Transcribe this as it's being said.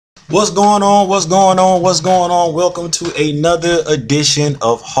What's going on? What's going on? What's going on? Welcome to another edition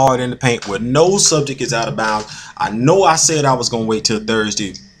of Hard in the Paint, where no subject is out of bounds. I know I said I was going to wait till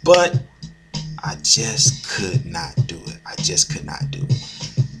Thursday, but I just could not do it. I just could not do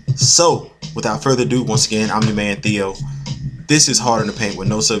it. So, without further ado, once again, I'm your man Theo. This is Hard in the Paint, where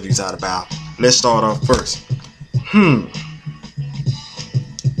no subject is out of bounds. Let's start off first.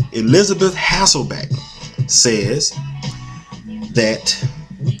 Elizabeth Hasselbeck says that,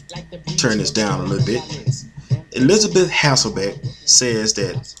 turn this down a little bit. Elizabeth Hasselbeck says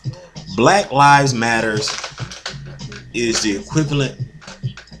that Black Lives Matters is the equivalent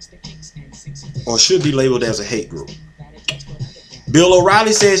or should be labeled as a hate group. Bill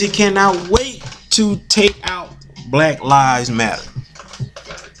O'Reilly says he cannot wait to take out Black Lives Matter.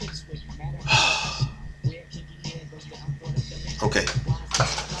 Okay.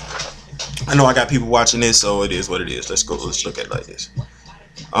 I know I got people watching this, so it is what it is. Let's look at it like this.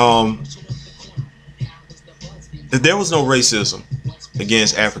 If there was no racism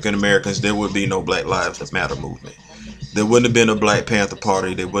against African Americans, there would be no Black Lives Matter movement. There wouldn't have been a Black Panther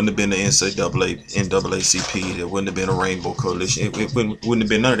Party. There wouldn't have been the NAACP. There wouldn't have been a Rainbow Coalition. It wouldn't have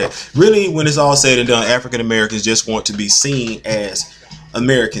been none of that. Really, when it's all said and done, African Americans just want to be seen as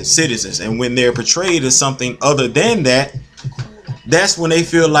American citizens. And when they're portrayed as something other than that, that's when they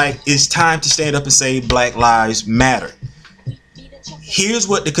feel like it's time to stand up and say Black Lives Matter. Here's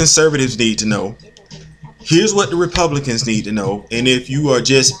what the conservatives need to know. Here's what the Republicans need to know. And if you are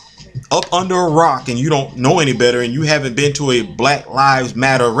just up under a rock and you don't know any better and you haven't been to a Black Lives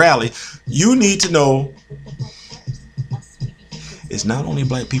Matter rally, you need to know it's not only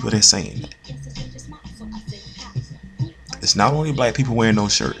black people that's saying it. It's not only black people wearing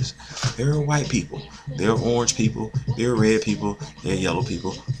those shirts. There are white people. There are orange people. There are red people. There are yellow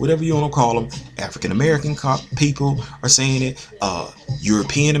people. Whatever you want to call them. African American people are saying it.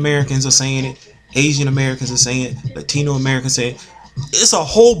 European Americans are saying it. Asian Americans are saying it. Latino Americans saying it. It's a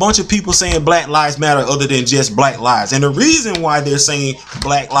whole bunch of people saying Black Lives Matter other than just Black Lives. And the reason why they're saying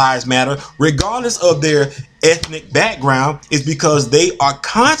Black Lives Matter, regardless of their ethnic background, is because they are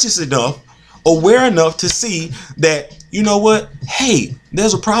conscious enough, aware enough to see that, you know what? Hey,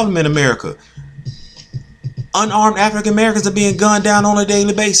 there's a problem in America. Unarmed African Americans are being gunned down on a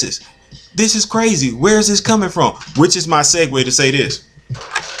daily basis. This is crazy. Where is this coming from? Which is my segue to say this.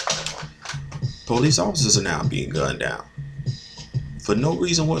 Police officers are now being gunned down for no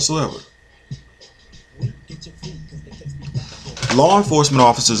reason whatsoever. Law enforcement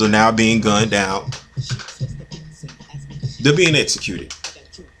officers are now being gunned down. They're being executed.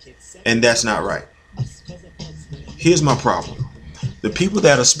 And that's not right. Here's my problem. The people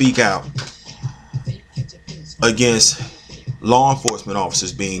that'll speak out against law enforcement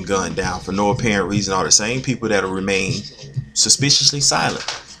officers being gunned down for no apparent reason are the same people that'll remain suspiciously silent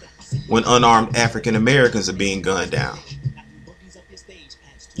when unarmed African Americans are being gunned down.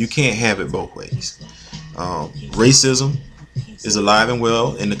 You can't have it both ways. Racism is alive and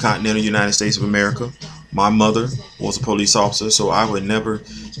well in the continental United States of America. My mother was a police officer, so I would never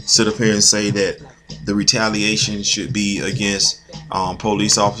sit up here and say that the retaliation should be against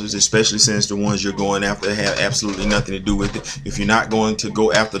police officers, especially since the ones you're going after have absolutely nothing to do with it. If you're not going to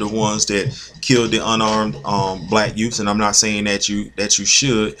go after the ones that killed the unarmed black youths, and I'm not saying that you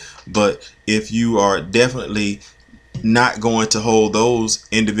should, but if you are definitely not going to hold those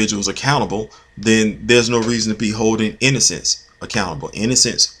individuals accountable, then there's no reason to be holding innocents accountable.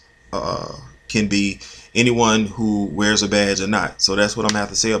 Innocents can be anyone who wears a badge or not. So that's what I'm going to have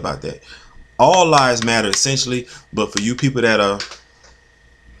to say about that. All lives matter essentially, but for you people that are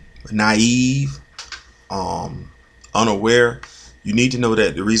naive, unaware, you need to know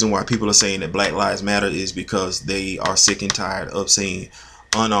that the reason why people are saying that Black Lives Matter is because they are sick and tired of seeing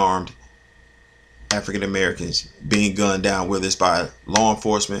unarmed African Americans being gunned down, whether it's by law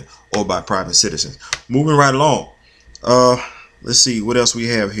enforcement or by private citizens. Moving right along. Let's see what else we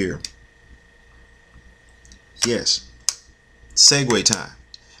have here. Yes, segue time.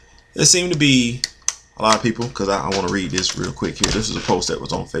 There seem to be a lot of people, because I want to read this real quick here. This is a post that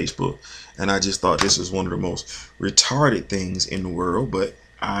was on Facebook, and I just thought this was one of the most retarded things in the world, but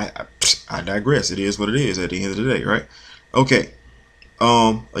I digress. It is what it is at the end of the day, right? Okay.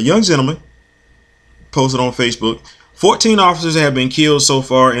 A young gentleman posted on Facebook, 14 officers have been killed so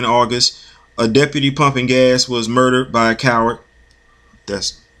far in August. A deputy pumping gas was murdered by a coward.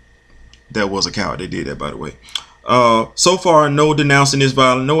 That was a coward. They did that, by the way. So far, no denouncing this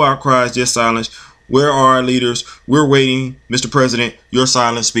violence, no outcries, just silence. Where are our leaders? We're waiting. Mr. President, your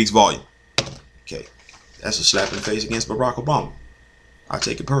silence speaks volume. Okay, that's a slap in the face against Barack Obama. I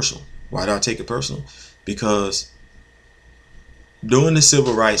take it personal. Why do I take it personal? Because during the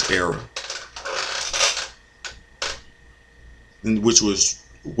civil rights era, which was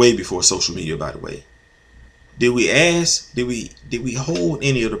way before social media, by the way, did we hold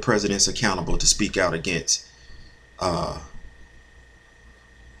any of the presidents accountable to speak out against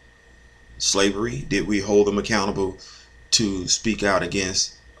slavery? Did we hold them accountable to speak out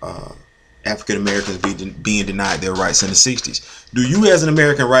against African Americans being denied their rights in the 60s? Do you as an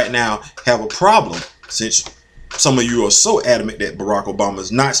American right now have a problem, since some of you are so adamant that Barack Obama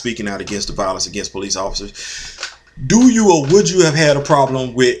is not speaking out against the violence against police officers? Do you or would you have had a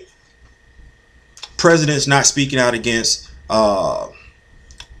problem with presidents not speaking out against the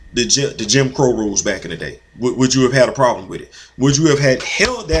Jim Crow rules back in the day? Would you have had a problem with it? Would you have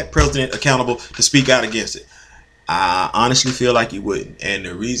held that president accountable to speak out against it? I honestly feel like you wouldn't. And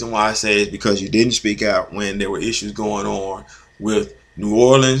the reason why I say is because you didn't speak out when there were issues going on with New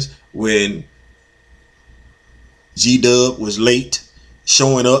Orleans, when G-Dub was late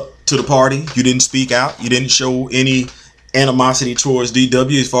showing up to the party. You didn't speak out. You didn't show any animosity towards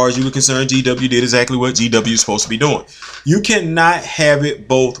GW. As far as you were concerned, GW did exactly what GW is supposed to be doing. You cannot have it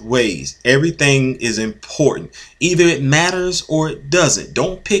both ways. Everything is important. Either it matters or it doesn't.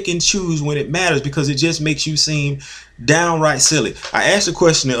 Don't pick and choose when it matters, because it just makes you seem downright silly. I asked a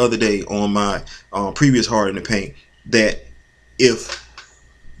question the other day on my previous Hard in the Paint, that if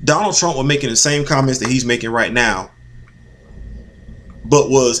Donald Trump were making the same comments that he's making right now, but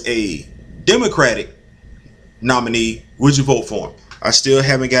was a Democratic nominee, would you vote for him? I still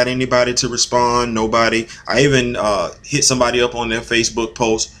haven't got anybody to respond. Nobody. I even hit somebody up on their Facebook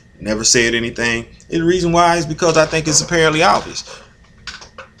post, never said anything. And the reason why is because I think it's apparently obvious.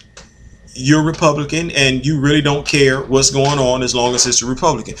 You're Republican and you really don't care what's going on as long as it's a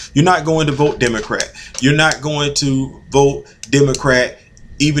Republican. You're not going to vote Democrat. You're not going to vote Democrat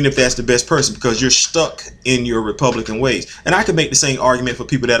even if that's the best person, because you're stuck in your Republican ways. And I could make the same argument for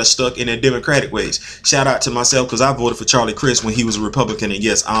people that are stuck in their Democratic ways. Shout out to myself, because I voted for Charlie Crist when he was a Republican, and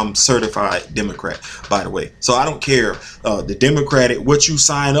yes, I'm certified Democrat, by the way. So I don't care the Democratic, what you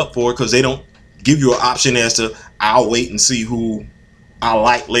sign up for, because they don't give you an option as to, I'll wait and see who I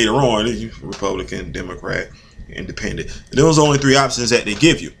like later on. Republican, Democrat, Independent. Those are only three options that they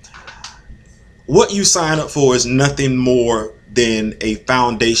give you. What you sign up for is nothing more than a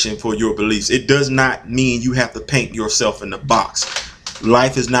foundation for your beliefs. It does not mean you have to paint yourself in the box.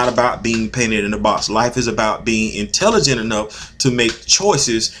 Life is not about being painted in a box. Life is about being intelligent enough to make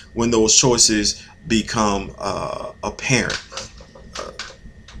choices when those choices become apparent.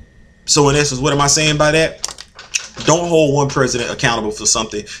 So in essence, what am I saying by that? Don't hold one president accountable for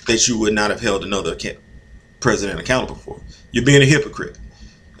something that you would not have held another president accountable for. You're being a hypocrite.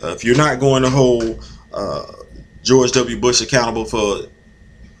 If you're not going to hold George W. Bush accountable for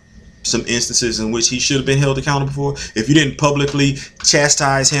some instances in which he should have been held accountable for, if you didn't publicly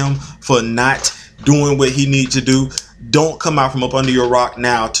chastise him for not doing what he needs to do, don't come out from up under your rock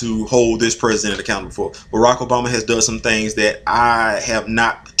now to hold this president accountable for. Barack Obama has done some things that I have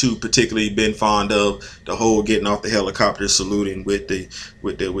not too particularly been fond of. The whole getting off the helicopter, saluting with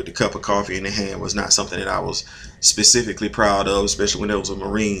the cup of coffee in the hand, was not something that I was specifically proud of, especially when there was a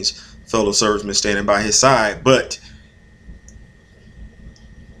Marines fellow serviceman standing by his side. But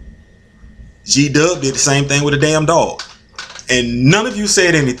G-Dub did the same thing with a damn dog. And none of you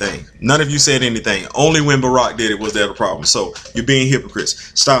said anything. None of you said anything. Only when Barack did it was there a problem. So you're being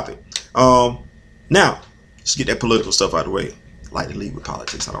hypocrites. Stop it. Now, let's get that political stuff out of the way. I like to lead with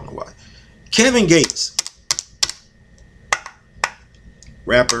politics. I don't know why. Kevin Gates,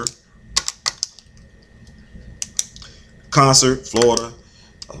 rapper, concert, Florida,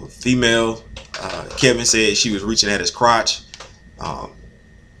 female. Kevin said she was reaching at his crotch.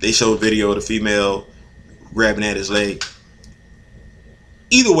 They showed video of the female grabbing at his leg.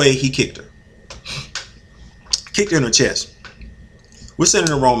 Either way, he kicked her. Kicked her in her chest. We're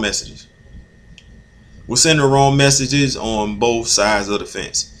sending the wrong messages. We're sending the wrong messages on both sides of the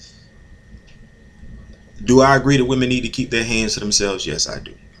fence. Do I agree that women need to keep their hands to themselves? Yes, I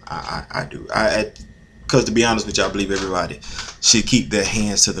do. I do. Because to be honest with you, I believe everybody should keep their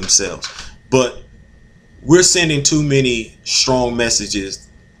hands to themselves. But we're sending too many strong messages,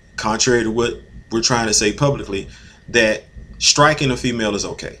 contrary to what we're trying to say publicly, that striking a female is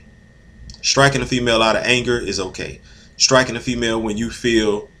okay. Striking a female out of anger is okay. Striking a female when you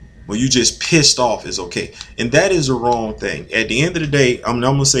just pissed off is okay. And that is the wrong thing. At the end of the day, I'm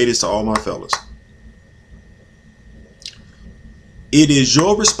going to say this to all my fellas. It is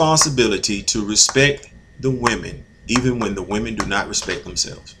your responsibility to respect the women, even when the women do not respect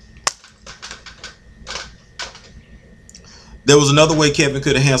themselves. There was another way Kevin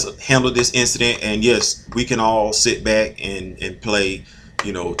could have handled this incident, and yes, we can all sit back and play,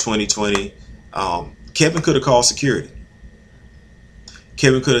 2020. Kevin could have called security.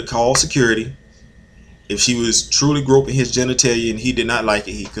 Kevin could have called security. If she was truly groping his genitalia and he did not like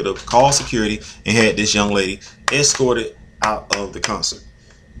it, he could have called security and had this young lady escorted out of the concert,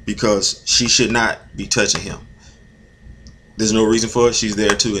 because she should not be touching him. There's no reason for it. She's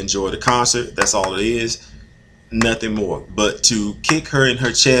there to enjoy the concert. That's all it is. Nothing more. But to kick her in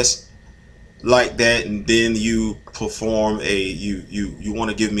her chest like that, and then you perform you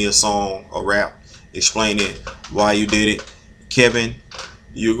want to give me a song, a rap, explaining why you did it, Kevin,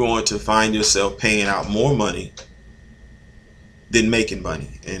 you're going to find yourself paying out more money than making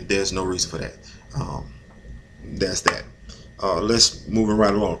money, and there's no reason for that. That's that. Let's move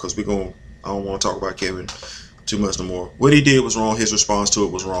right along, because I don't want to talk about Kevin too much no more. What he did was wrong. His response to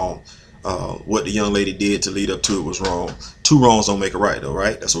it was wrong. What the young lady did to lead up to it was wrong. Two wrongs don't make a right, though,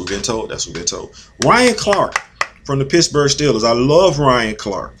 right? That's what we've been told. That's what we've been told. Ryan Clark from the Pittsburgh Steelers. I love Ryan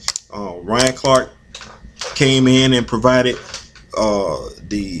Clark. Ryan Clark came in and provided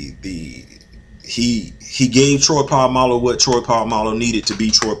he gave Troy Polamalu what Troy Polamalu needed to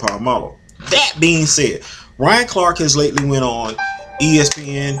be Troy Polamalu. That being said, Ryan Clark has lately went on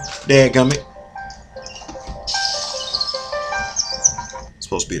ESPN. Dadgummit.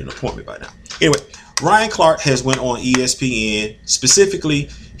 Supposed to be at an appointment by now. Anyway, Ryan Clark has went on ESPN, specifically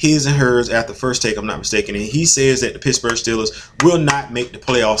his and hers after First Take, I'm not mistaken, and he says that the Pittsburgh Steelers will not make the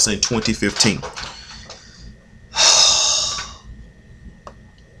playoffs in 2015.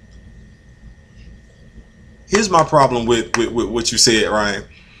 Here's my problem with what you said, Ryan,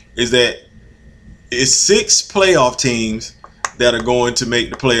 is that it's 6 playoff teams that are going to make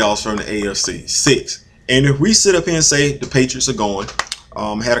the playoffs from the AFC. 6. And if we sit up here and say the Patriots are going,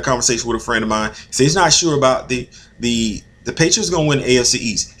 had a conversation with a friend of mine. He said he's not sure about the Patriots are going to win the AFC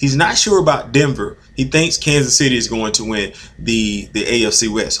East. He's not sure about Denver. He thinks Kansas City is going to win the AFC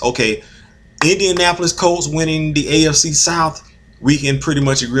West. Okay, Indianapolis Colts winning the AFC South. We can pretty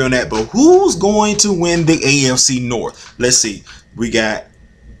much agree on that. But who's going to win the AFC North? Let's see. We got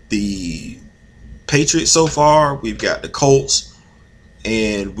the Patriots so far. We've got the Colts,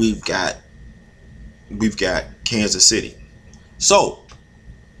 and we've got Kansas City. So,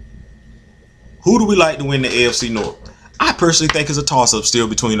 who do we like to win the AFC North? I personally think it's a toss-up still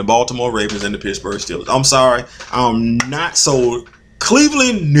between the Baltimore Ravens and the Pittsburgh Steelers. I'm sorry. I'm not sold.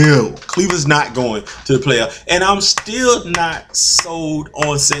 Cleveland, no. Cleveland's not going to the playoff. And I'm still not sold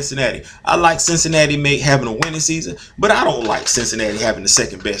on Cincinnati. I like Cincinnati having a winning season, but I don't like Cincinnati having the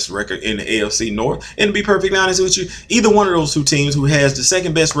second best record in the AFC North. And to be perfectly honest with you, either one of those two teams who has the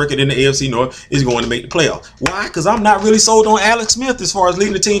second best record in the AFC North is going to make the playoff. Why? Because I'm not really sold on Alex Smith as far as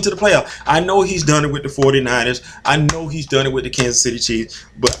leading the team to the playoff. I know he's done it with the 49ers. I know he's done it with the Kansas City Chiefs,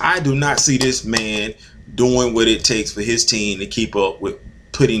 but I do not see this man doing what it takes for his team to keep up with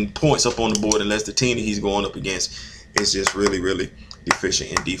putting points up on the board, unless the team that he's going up against is just really, really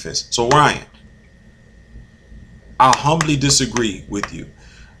deficient in defense. So, Ryan, I humbly disagree with you.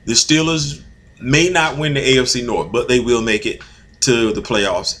 The Steelers may not win the AFC North, but they will make it to the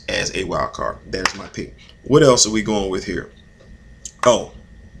playoffs as a wild card. That is my pick. What else are we going with here? Oh,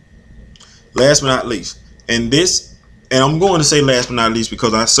 last but not least, and I'm going to say last but not least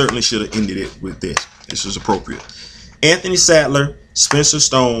because I certainly should have ended it with this. This is appropriate. Anthony Sadler, Spencer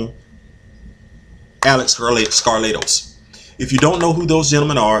Stone, Alek Skarlatos. If you don't know who those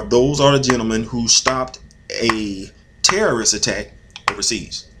gentlemen are, those are the gentlemen who stopped a terrorist attack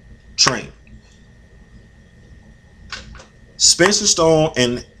overseas. Trained. Spencer Stone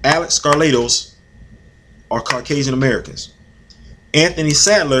and Alek Skarlatos are Caucasian Americans. Anthony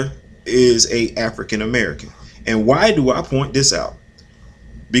Sadler is a African American. And why do I point this out?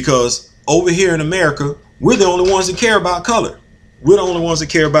 Because over here in America, we're the only ones that care about color. We're the only ones that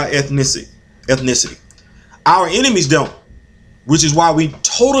care about ethnicity. Our enemies don't, which is why we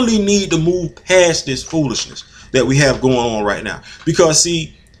totally need to move past this foolishness that we have going on right now. Because,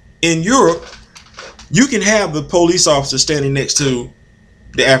 see, in Europe, you can have the police officer standing next to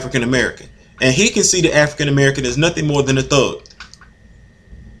the African American, and he can see the African American as nothing more than a thug.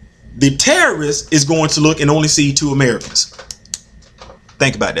 The terrorist is going to look and only see 2 Americans.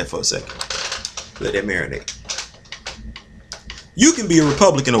 Think about that for a second. Let that marinate. You can be a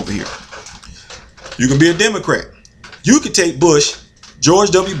Republican over here. You can be a Democrat. You could take Bush, George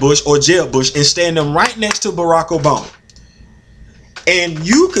W. Bush, or Jeb Bush and stand them right next to Barack Obama. And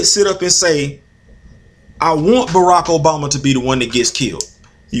you could sit up and say, I want Barack Obama to be the one that gets killed.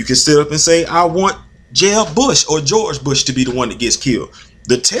 You can sit up and say, I want Jeb Bush or George Bush to be the one that gets killed.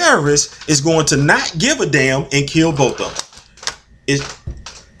 The terrorist is going to not give a damn and kill both of them. It's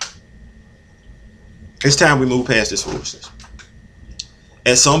time we move past this foolishness.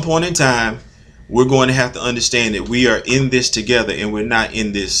 At some point in time, we're going to have to understand that we are in this together and we're not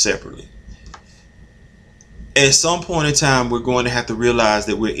in this separately. At some point in time, we're going to have to realize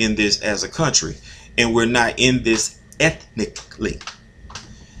that we're in this as a country and we're not in this ethnically.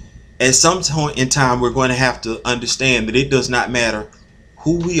 At some point in time, we're going to have to understand that it does not matter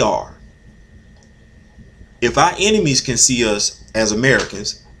who we are. If our enemies can see us as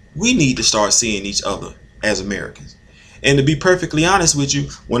Americans, we need to start seeing each other as Americans. And to be perfectly honest with you,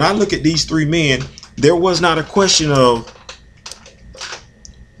 when I look at these three men, there was not a question of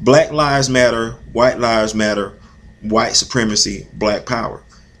Black Lives Matter, White Lives Matter, white supremacy, black power.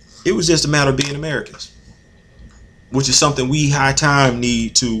 It was just a matter of being Americans, which is something we high time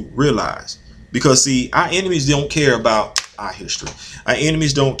need to realize. Because see, our enemies don't care about our history. Our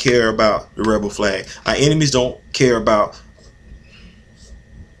enemies don't care about the rebel flag. Our enemies don't care about,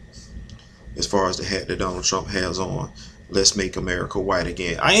 as far as the hat that Donald Trump has on, let's make America white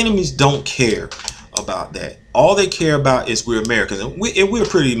again. Our enemies don't care about that. All they care about is we're Americans, and we're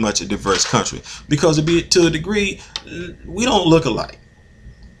pretty much a diverse country, because to a degree, we don't look alike.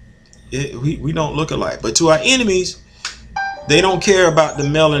 We don't look alike. But to our enemies, they don't care about the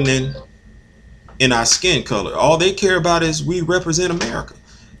melanin in our skin color. All they care about is we represent America.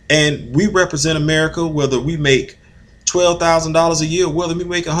 And we represent America whether we make $12,000 a year, whether we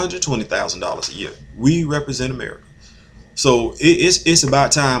make $120,000 a year. We represent America. So it's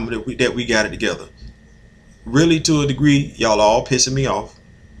about time that we got it together. Really, to a degree, y'all are all pissing me off.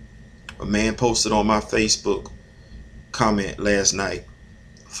 A man posted on my Facebook comment last night,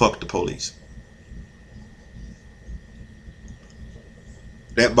 "Fuck the police."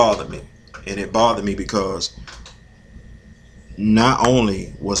 That bothered me. And it bothered me because not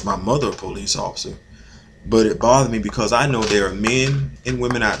only was my mother a police officer, but it bothered me because I know there are men and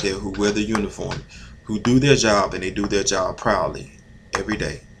women out there who wear the uniform, who do their job, and they do their job proudly every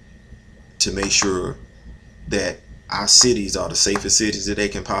day to make sure that our cities are the safest cities that they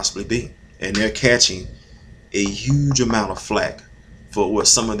can possibly be. And they're catching a huge amount of flack for what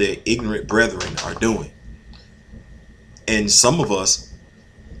some of their ignorant brethren are doing. And some of us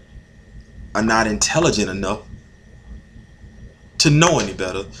are not intelligent enough to know any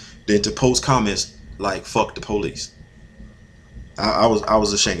better than to post comments like "fuck the police." I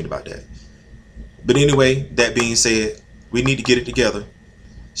was ashamed about that. But anyway, that being said, we need to get it together.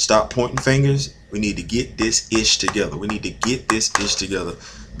 Stop pointing fingers. We need to get this ish together. We need to get this ish together,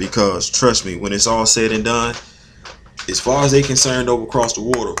 because trust me, when it's all said and done, as far as they're concerned over across the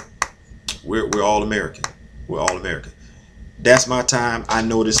water, we're all American. We're all American. That's my time. I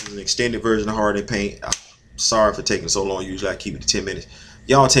know this is an extended version of Hard in Paint. I'm sorry for taking so long. Usually I keep it to 10 minutes.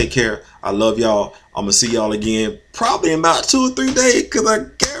 Y'all take care. I love y'all. I'm going to see y'all again probably in about 2 or 3 days, because I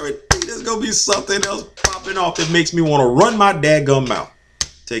guarantee there's going to be something else popping off that makes me want to run my dadgum mouth.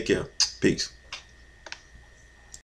 Take care. Peace.